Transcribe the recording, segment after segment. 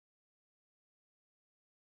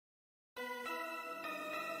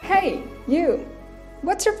Hey, you!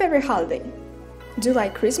 What's your favorite holiday? Do you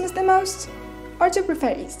like Christmas the most? Or do you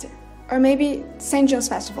prefer Easter? Or maybe St. John's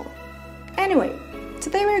Festival? Anyway,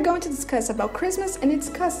 today we're going to discuss about Christmas and its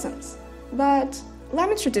customs. But let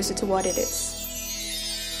me introduce you to what it is.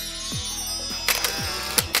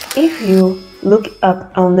 If you look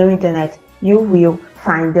up on the internet, you will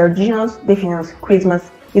find the original definition.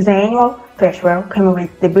 Christmas is an annual festival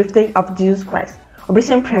commemorating the birthday of Jesus Christ,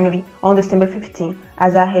 observed primarily on December 15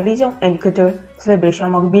 as a religious and cultural celebration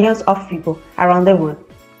among billions of people around the world.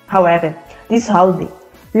 However, this holiday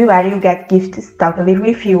will let you get gifts that live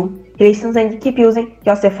with you, relations, and keep using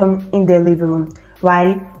your cell phone in the living room,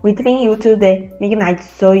 while we train you to the midnight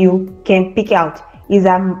so you can pick out is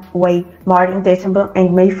a way more interesting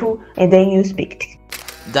and meaningful than you expect.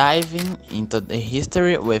 Diving into the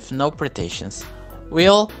history with no pretensions,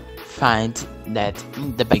 we'll find that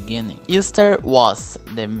in the beginning, Easter was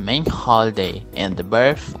the main holiday and the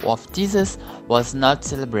birth of Jesus was not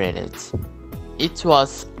celebrated. It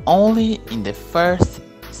was only in the 1st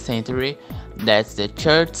century that the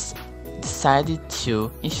church decided to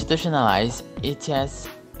institutionalize it as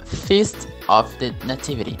Feast of the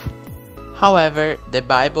Nativity. However, the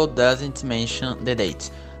Bible doesn't mention the date,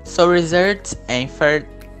 so researchers infer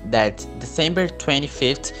that December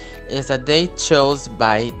 25th is a date chosen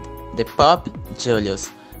by the Pope Julius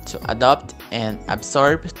to adopt and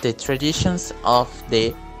absorb the traditions of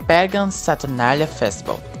the pagan Saturnalia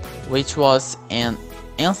festival, which was an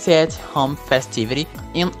ancient home festivity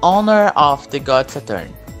in honor of the god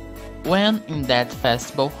Saturn. When in that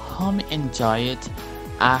festival, home enjoyed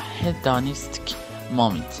a hedonistic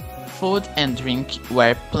moment. Food and drink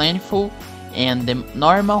were plentiful, and the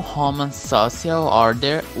normal Roman social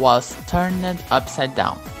order was turned upside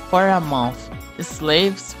down. For a month,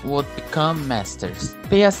 slaves would become masters.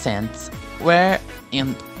 Peasants were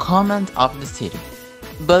in command of the city.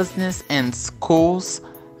 Business and schools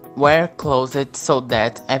were closed so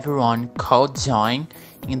that everyone could join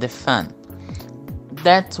in the fun.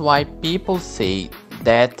 That's why people say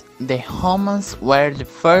that the Romans were the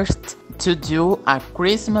first to do a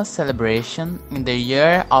Christmas celebration in the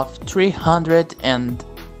year of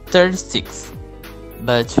 336.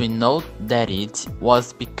 But we know that it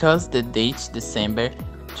was because the date December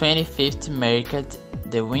 25th marked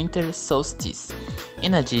the winter solstice.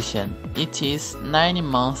 In addition, it is 9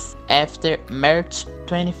 months after March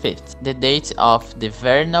 25th, the date of the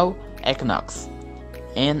vernal equinox,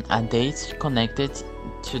 and a date connected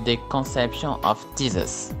to the conception of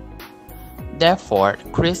Jesus. Therefore,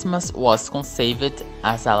 Christmas was conceived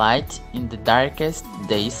as a light in the darkest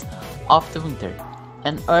days of the winter,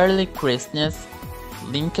 and early Christians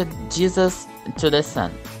linked Jesus to the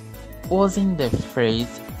sun, using the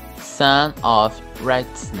phrase "Son of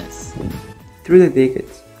Righteousness." Through the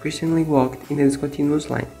decades, Christianity walked in a discontinuous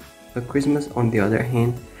line, but Christmas, on the other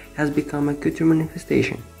hand, has become a cultural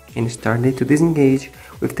manifestation and started to disengage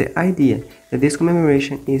with the idea that this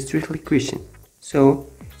commemoration is strictly Christian. So,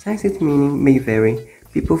 since its meaning may vary,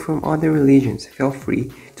 people from other religions feel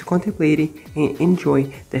free to contemplate it and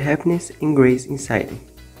enjoy the happiness and grace inside it.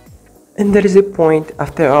 And that is the point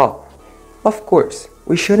after all. Of course,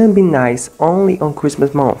 we shouldn't be nice only on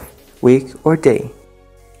Christmas month, week or day.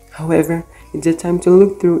 However, it's a time to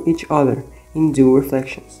look through each other and do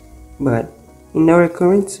reflections. But, in our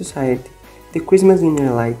current society, the Christmas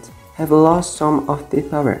dinner lights have lost some of their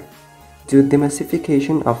power due to the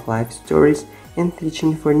massification of life stories and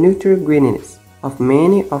teaching for nurture greediness of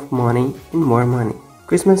many of money and more money.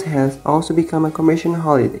 Christmas has also become a commercial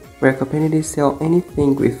holiday where companies sell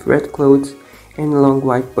anything with red clothes and long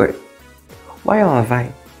white bird. While a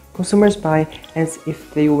vibe, consumers buy as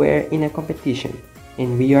if they were in a competition,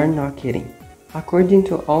 and we are not kidding. According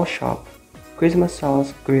to All Shop, Christmas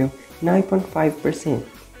sales grew 9.5%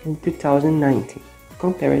 in 2019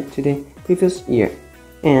 compared to the previous year,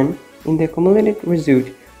 and in the cumulative result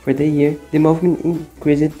for the year, the movement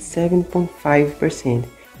increased 7.5%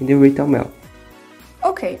 in the retail mail.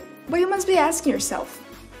 Okay, but you must be asking yourself,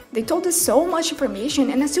 they told us so much information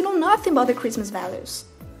and I still know nothing about the Christmas values.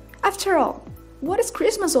 After all, what is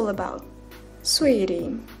Christmas all about?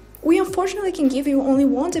 Sweetie, we unfortunately can give you only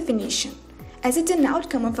one definition, as it's an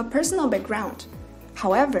outcome of a personal background.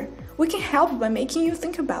 However, we can help by making you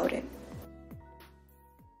think about it.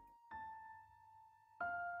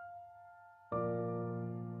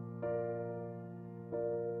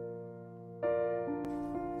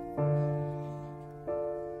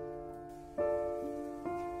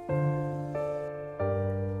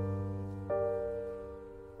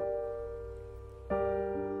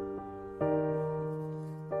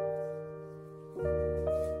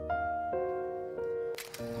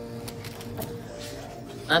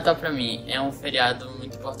 Natal pra mim é um feriado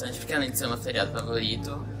muito importante, porque além de ser meu feriado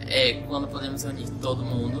favorito, é quando podemos reunir todo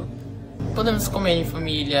mundo, podemos comer em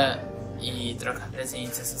família e trocar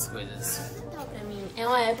presentes, essas coisas. Natal pra mim é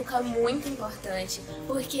uma época muito importante,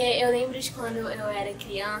 porque eu lembro de quando eu era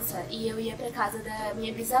criança e eu ia pra casa da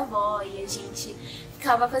minha bisavó e a gente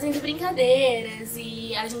ficava fazendo brincadeiras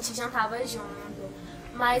e a gente jantava junto.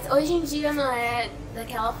 Mas hoje em dia não é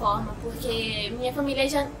daquela forma, porque minha família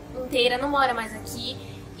já inteira não mora mais aqui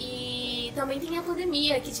e também tem a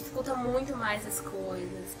pandemia que dificulta muito mais as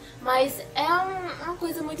coisas. Mas é uma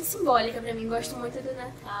coisa muito simbólica pra mim, gosto muito do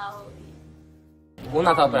Natal. O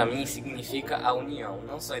Natal pra mim significa a união,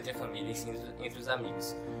 não só entre a família, e sim entre os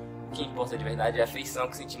amigos. O que importa de verdade é a afeição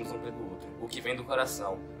que sentimos um pelo outro, o que vem do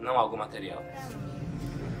coração, não algo material.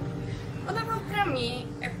 O Natal pra mim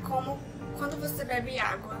é como quando você bebe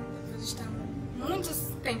água depois de estar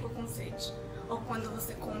muito tempo com sede, ou quando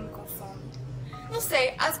você come com fome. Não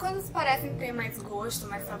sei, as coisas parecem ter mais gosto,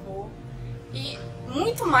 mais sabor, e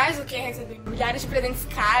muito mais do que receber milhares de presentes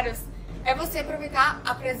caros, é você aproveitar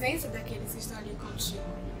a presença daqueles que estão ali contigo.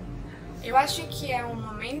 Eu acho que é um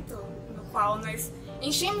momento no qual nós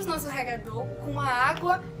enchemos nosso regador com uma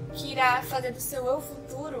água que irá fazer do seu eu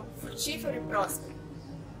futuro frutífero e próspero.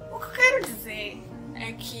 O que eu quero dizer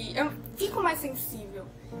é que eu fico mais sensível,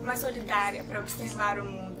 mais solidária para observar o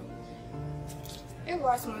mundo. Eu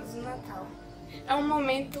gosto muito do Natal. É um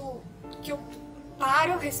momento que eu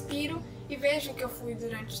paro, respiro e vejo o que eu fui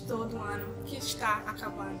durante todo o ano, que está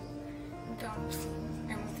acabando. Então,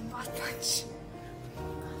 é muito importante.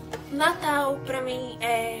 Natal pra mim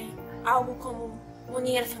é algo como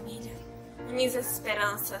unir a família, unir as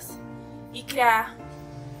esperanças e criar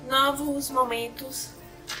novos momentos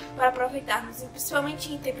para aproveitarmos,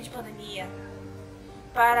 principalmente em tempo de pandemia,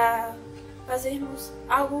 para fazermos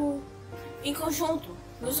algo em conjunto,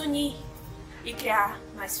 nos unir e criar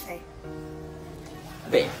mais fé.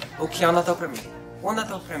 Bem, o que é o Natal pra mim? O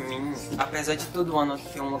Natal pra mim, apesar de todo ano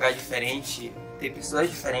ter um lugar diferente, ter pessoas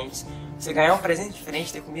diferentes, você ganhar um presente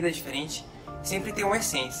diferente, ter comida diferente, sempre tem uma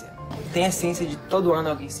essência. Tem a essência de todo ano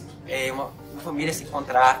alguém uma família se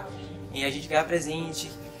encontrar e a gente ganhar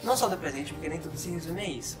presente. Não só do presente, porque nem tudo se resume a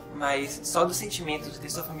isso, mas só do sentimento de ter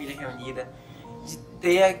sua família reunida, de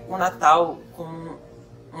ter o Natal como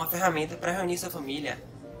uma ferramenta para reunir sua família.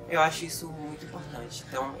 Eu acho isso muito importante.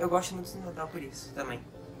 Então eu gosto muito do Natal por isso também,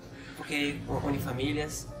 porque une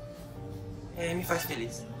famílias, me faz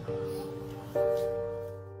feliz.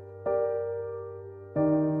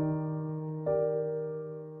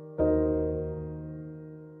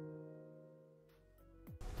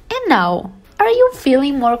 And now, are you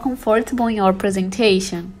feeling more comfortable in your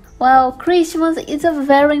presentation? Well, Christmas is a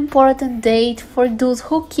very important date for those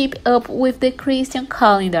who keep up with the Christian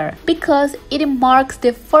calendar because it marks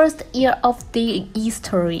the first year of the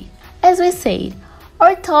history. As we said,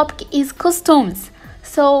 our topic is costumes,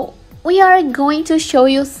 so we are going to show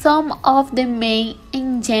you some of the main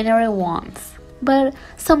and general ones, but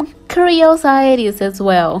some curiosities as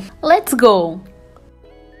well. Let's go!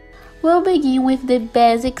 We'll begin with the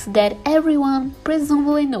basics that everyone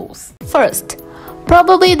presumably knows. First,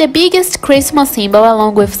 probably the biggest Christmas symbol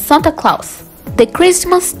along with Santa Claus, the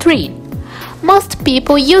Christmas tree. Most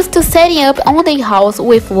people used to setting up on their house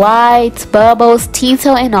with lights, bubbles,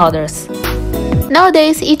 tinsel and others.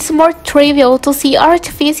 Nowadays it's more trivial to see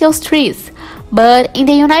artificial trees, but in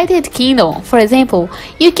the United Kingdom, for example,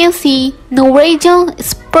 you can see Norwegian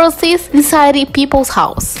spruces inside people's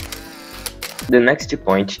house. The next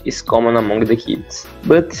point is common among the kids,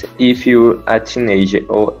 but if you're a teenager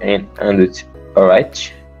or an adult,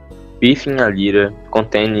 alright? Within a letter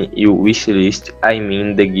containing your wish list, I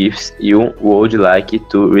mean the gifts you would like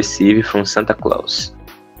to receive from Santa Claus.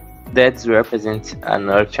 That represents a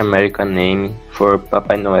North American name for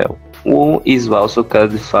Papai Noel, who is also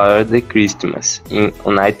called Father Christmas in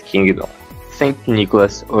United Kingdom. Saint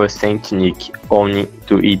Nicholas or Saint Nick owing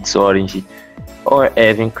to its origin, or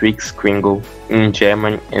even Kriegskringel in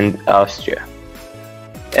Germany and Austria.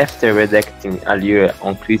 After redacting a letter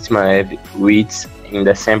on Christmas Eve reads in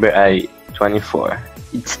December 24,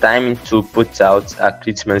 it's time to put out a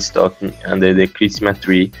Christmas stocking under the Christmas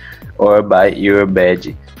tree or buy your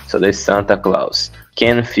bed so the Santa Claus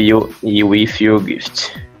can fill you with your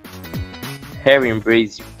gift. Here in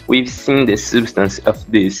Brazil, we've seen the substance of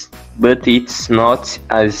this, but it's not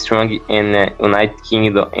as strong in the United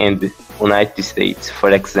Kingdom and United States,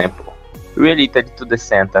 for example. Related to the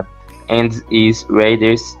Santa, and his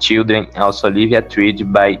raiders children also leave a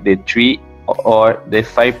treat by the tree or the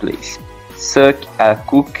fireplace, suck a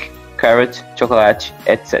cook, carrot, chocolate,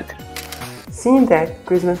 etc. Seeing that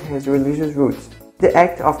Christmas has religious roots, The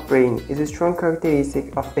act of praying is a strong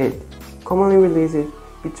characteristic of it, commonly released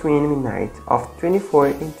between midnight of 24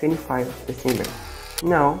 and 25 of December.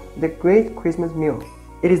 Now, the great Christmas meal.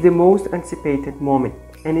 It is the most anticipated moment,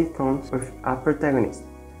 and it comes with a protagonist,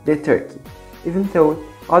 the turkey, even though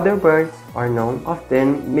other birds or none of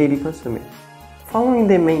them may be consumed. Following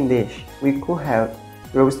the main dish, we could have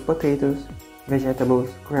roast potatoes,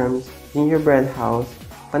 vegetables, crumbs, gingerbread house,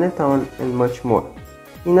 panettone, and much more.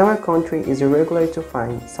 In our country, it is irregular to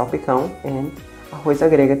find salpicão and arroz à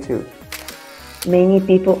grega too. Many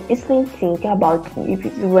people instantly think about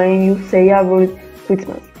gifts when you say a word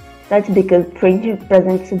Christmas. That's because trading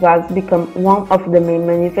presents has become one of the main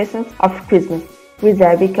manifestations of Christmas.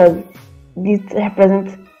 Whether because this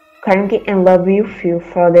represents caring and love you feel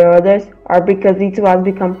for the others, or because it has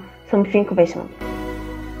become something conventional.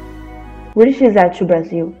 Reaching out to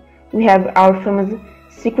Brazil, we have our famous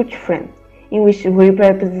secret friend, in which we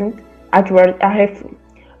represent outward a reflection.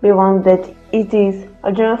 We want that it is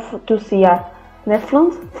enough to see a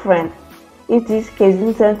Nephilim friend. In this case,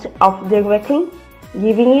 instead of directly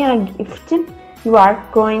giving a gift, you are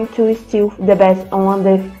going to steal the best on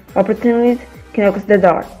the opportunity knocks the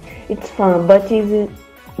door. It's fun, but it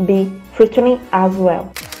be frustrating as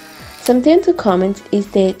well. Something to comment is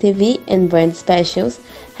the TV and brand specials,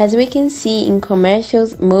 as we can see in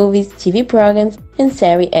commercials, movies, TV programs, and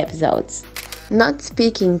series episodes. Not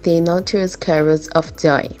speaking the notorious carols of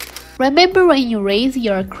joy. Remember when you raise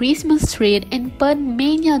your Christmas tree and put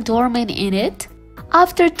many adornment in it?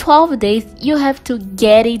 After 12 days, you have to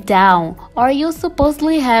get it down, or you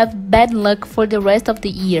supposedly have bad luck for the rest of the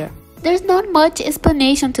year. There's not much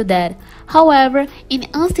explanation to that. However, in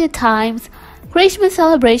ancient times, Christmas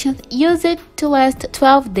celebrations used it to last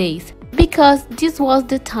 12 days, because this was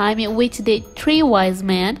the time in which the three wise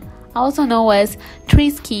men, also known as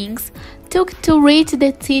three kings, took to reach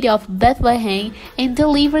the city of Bethlehem and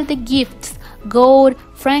deliver the gifts, gold,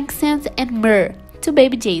 frankincense, and myrrh, to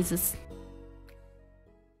baby Jesus.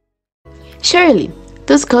 Surely,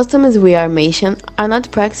 those customs we are mentioned are not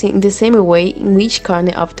practiced in the same way in each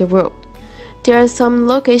corner of the world. There are some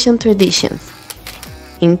location traditions.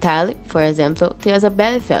 In Italy, for example, there is a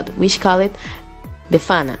battlefield which call it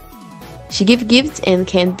Befana. She gives gifts and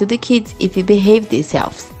candy to the kids if they behave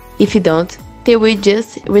themselves. If you don't, they will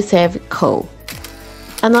just receive coal.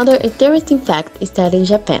 Another interesting fact is that in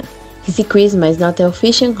Japan, Christmas is not the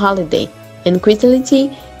official holiday, and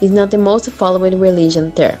Christianity is not the most followed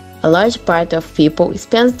religion there. A large part of people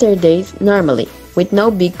spends their days normally, with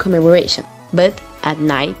no big commemoration. But at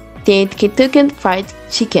night, they eat Kentucky Fried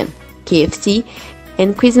Chicken, KFC,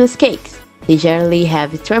 and Christmas cakes. They generally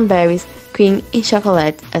have strawberries, cream, and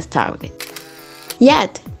chocolate as target.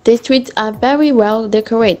 Yet, the streets are very well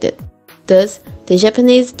decorated. Thus, the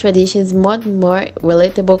Japanese tradition is more and more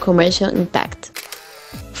relatable commercial impact.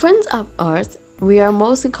 Friends of ours, we are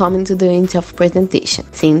mostly coming to the end of presentation,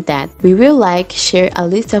 seeing that we will share a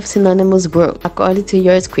list of synonymous words according to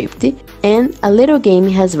your script and a little game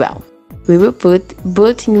as well. We will put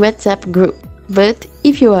both in WhatsApp group, but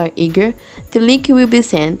if you are eager, the link will be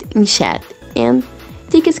sent in chat and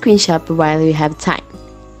take a screenshot while you have time.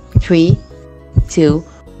 3, 2,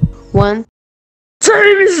 1.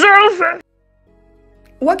 Time is over!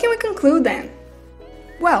 What can we conclude then?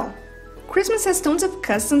 Well, Christmas has tons of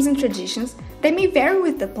customs and traditions that may vary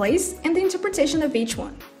with the place and the interpretation of each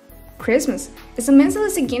one. Christmas is immensely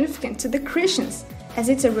significant to the Christians, as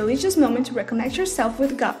it's a religious moment to reconnect yourself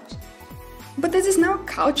with God. But this is now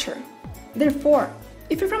culture. Therefore,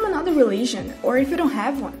 if you're from another religion, or if you don't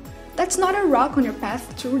have one, that's not a rock on your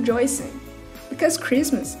path to rejoicing. Because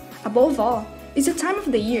Christmas, above all, is a time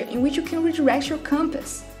of the year in which you can redirect your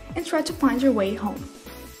compass and try to find your way home.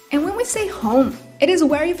 And when we say home, it is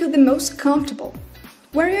where you feel the most comfortable,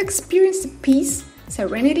 where you experience peace,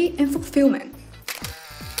 serenity, and fulfillment.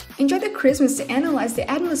 Enjoy the Christmas to analyze the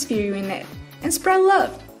atmosphere you're in it and spread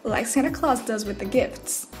love, like Santa Claus does with the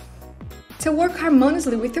gifts. To work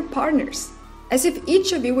harmoniously with your partners, as if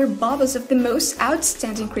each of you were bubbles of the most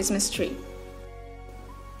outstanding Christmas tree.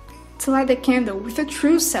 To light the candle with your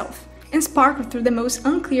true self and sparkle through the most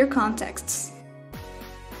unclear contexts.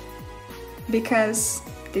 Because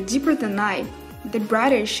the deeper the night, the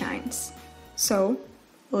brighter it shines. So,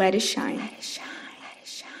 let it shine. Let it shine. Let it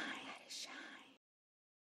shine. Let it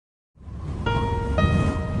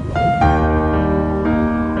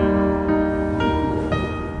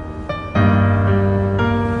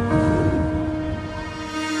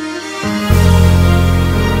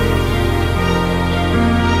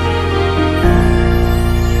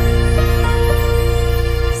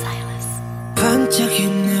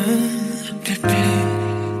반짝이는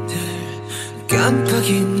별빛들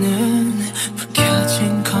깜빡이는 없는 불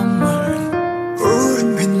켜진 건물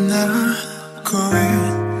우린 빛나고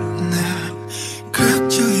있네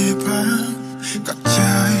각자의 밤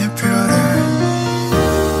각자의 별에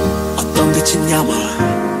어떤 빛은 야와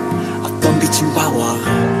어떤 빛은 바와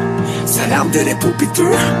사람들의 불빛들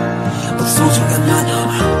모두 소중한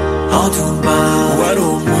만화 어두운 밤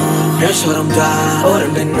외로운 밤 별처럼 다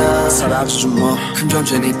오랜 나 사라져줘 뭐 큰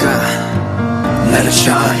존재니까 Let it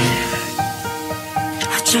shine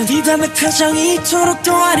어쩜 이 밤의 표정이 이토록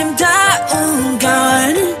더 아름다운 건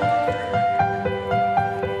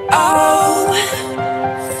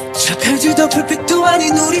저 별들도 불빛도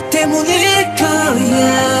아닌 우리 때문일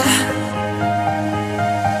거야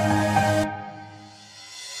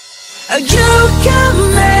You got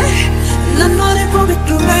me 난 너를 보며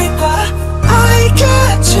꿈을 꿔 I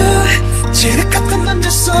got you 지륵같은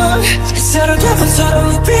남자손 서로 잡은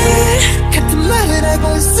서로의 빛 같은 말을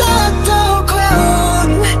하고 있었던 건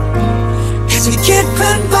가장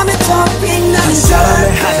깊은 밤에 더 빛나는 한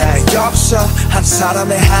사람의 하나의 없어 한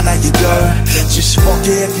사람의 하나의 별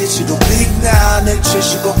 75개의 빛으로 빛나는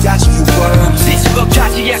 75가지 you world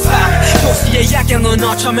 75가지의 삶 도시의 야경은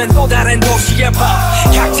어쩌면 또 다른 도시의 밤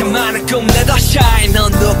각자만의 꿈 내다 shine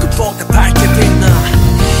넌 누구보다 밝게 빛나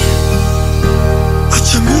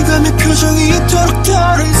어쩜 이 밤의 표정이 이토록 더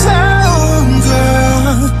아름다운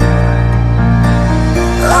걸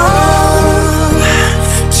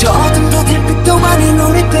저 어둠도 빛도 아닌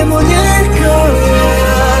우리 때문일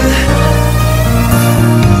거야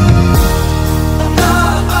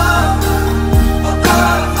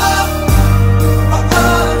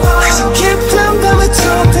가장 깊은 밤에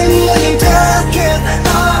더 빛나는 darken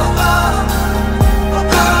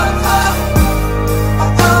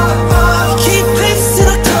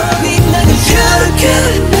깊을수록 더 빛나는 You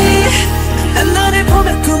got me 난 너를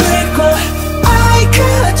보며 꿈을 꿔 I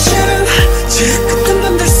got you 지긋한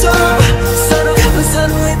밤들 속 서로 가본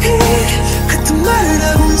서로의 빛 같은 말을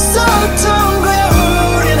하고 있었던 거야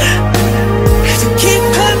우린 가장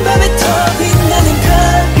깊은 밤에 더 빛나는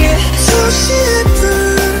거길 수시의 불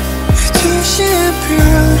수시의 별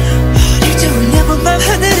일정은 내본 밤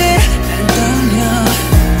하늘에 날 떠올려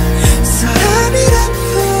사람이란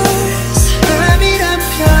불 사람이란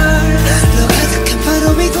별로 가득한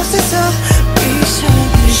바로 이곳에서 We shine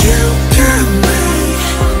You got me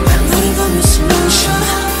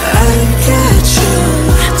I got you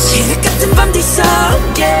지륵 같은 밤 뒤 속